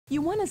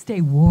You want to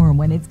stay warm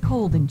when it's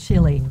cold and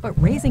chilly, but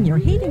raising your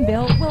heating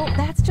bill, well,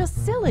 that's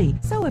just silly.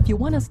 So if you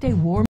want to stay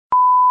warm...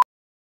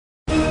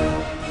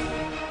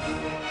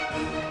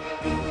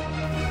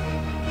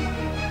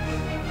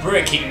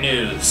 Breaking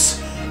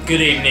news. Good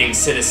evening,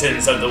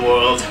 citizens of the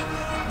world.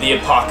 The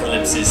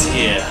apocalypse is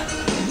here.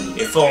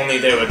 If only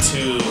there were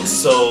two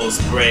souls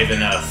brave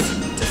enough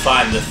to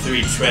find the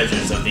three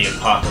treasures of the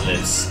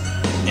apocalypse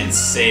and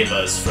save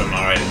us from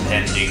our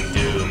impending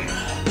doom.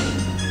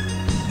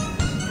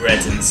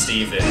 Brett and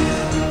Steven,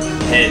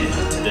 head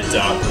to the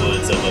dark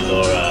woods of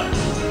Elora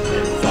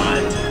and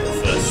find the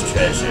first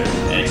treasure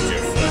and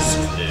your first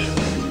clue.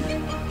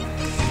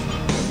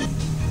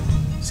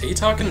 Is he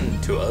talking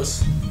to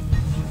us?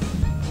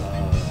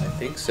 I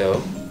think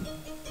so.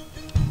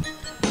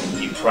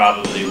 You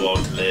probably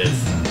won't live.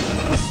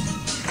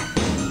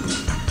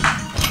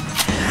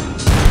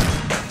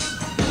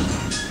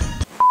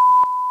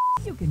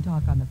 You can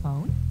talk on the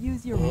phone,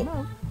 use your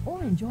remote,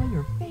 or enjoy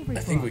your favorite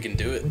I think book we can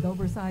do it. with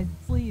oversized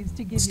sleeves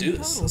to give Let's you do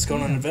this. total Let's go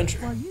on an freedom, adventure.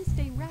 while you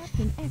stay wrapped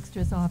in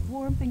extra soft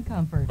warmth and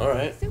comfort. All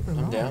right, Super I'm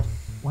warm. down.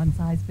 One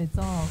size fits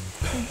all,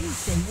 so you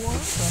stay warm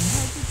from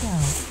head to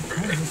toe.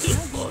 And with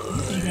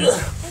Snuggie, you can go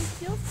and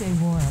still stay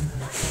warm.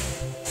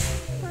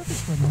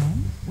 Perfect for men,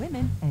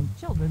 women, and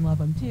children love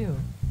them too.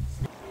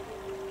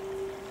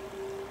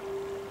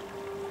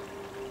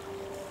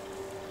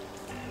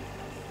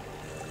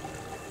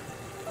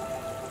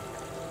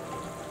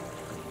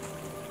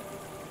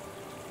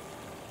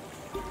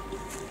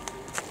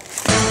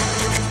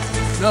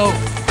 No.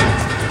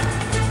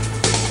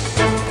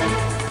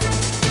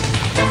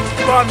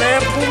 Come on,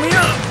 man, pull me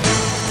up.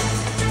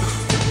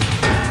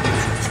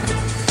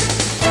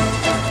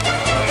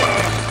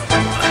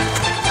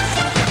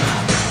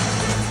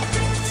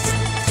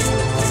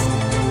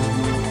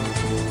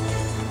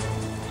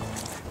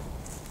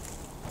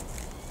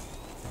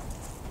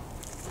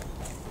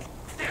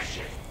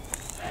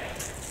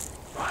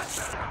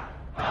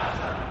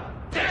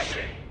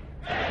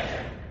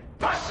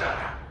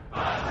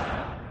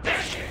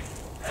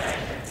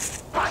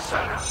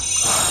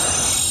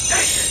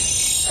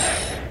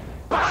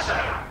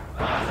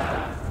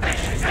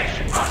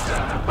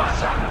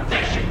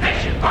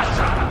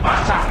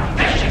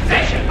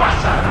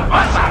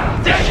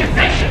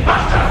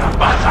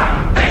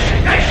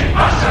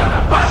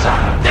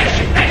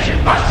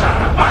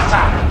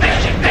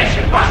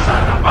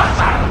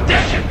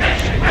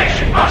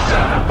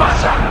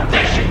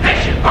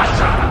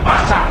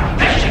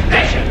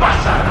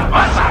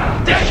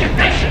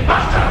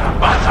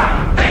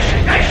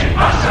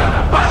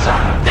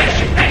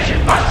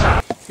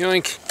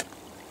 Yoink.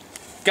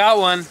 Got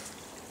one.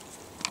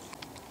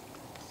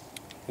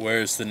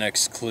 Where's the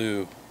next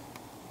clue?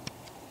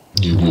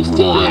 You will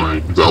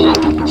find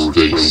Valador's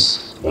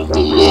face on the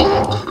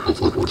log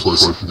of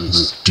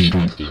unpleasantness deep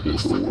in the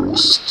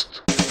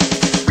forest.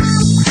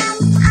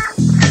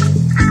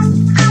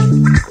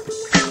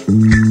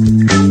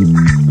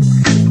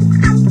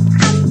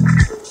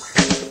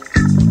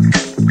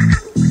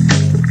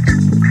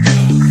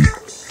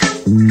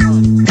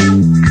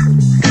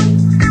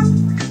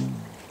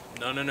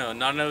 No,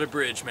 not another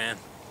bridge, man.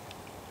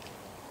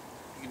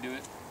 You can do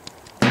it.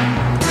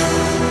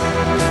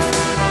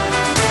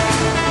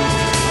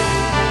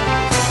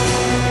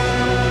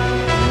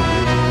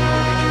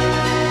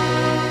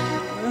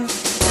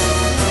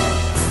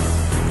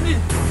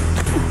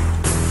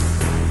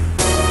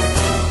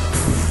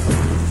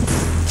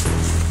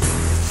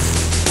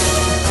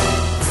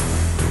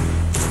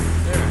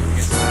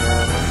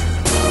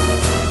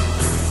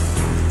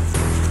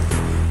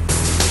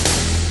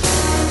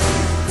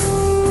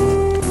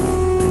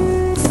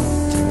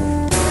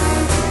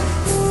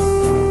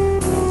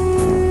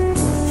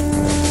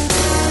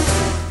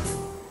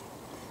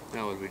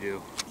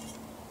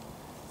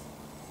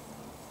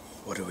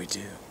 What do we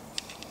do?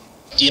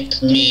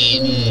 Dip me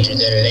into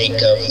the lake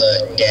of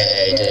the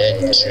dead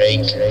and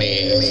drink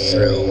me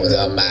through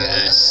the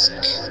mask.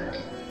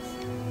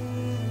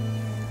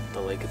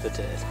 The Lake of the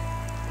Dead.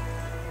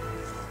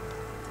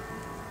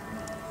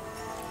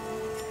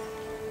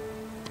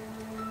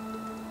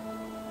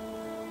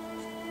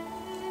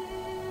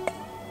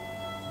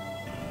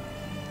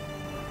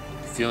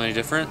 Feel any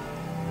different?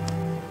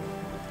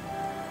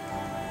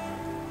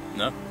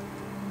 No?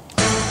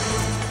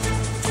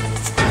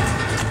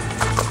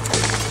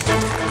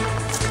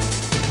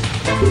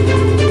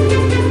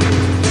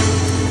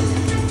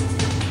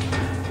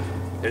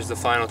 There's the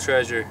final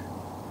treasure.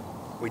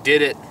 We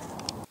did it.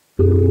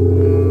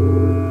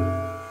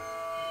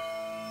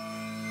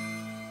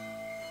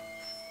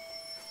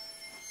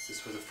 Is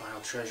this where the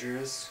final treasure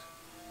is?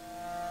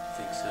 I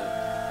think so.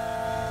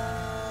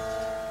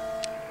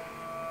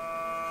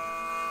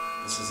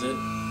 This is it.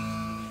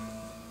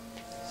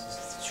 This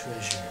is the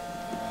treasure.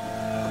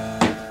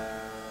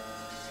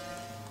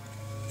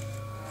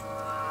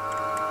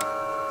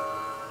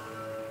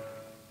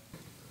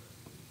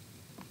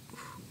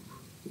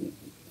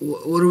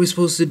 What are we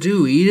supposed to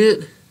do? Eat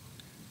it?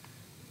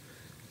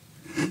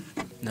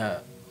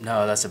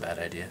 No, that's a bad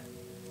idea.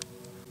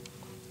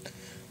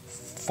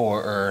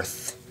 For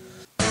Earth.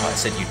 I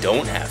said you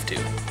don't have to.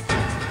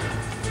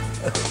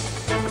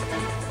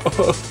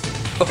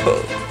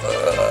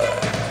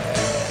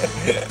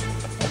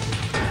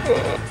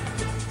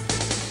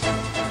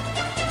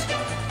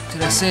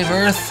 Did I save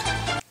Earth?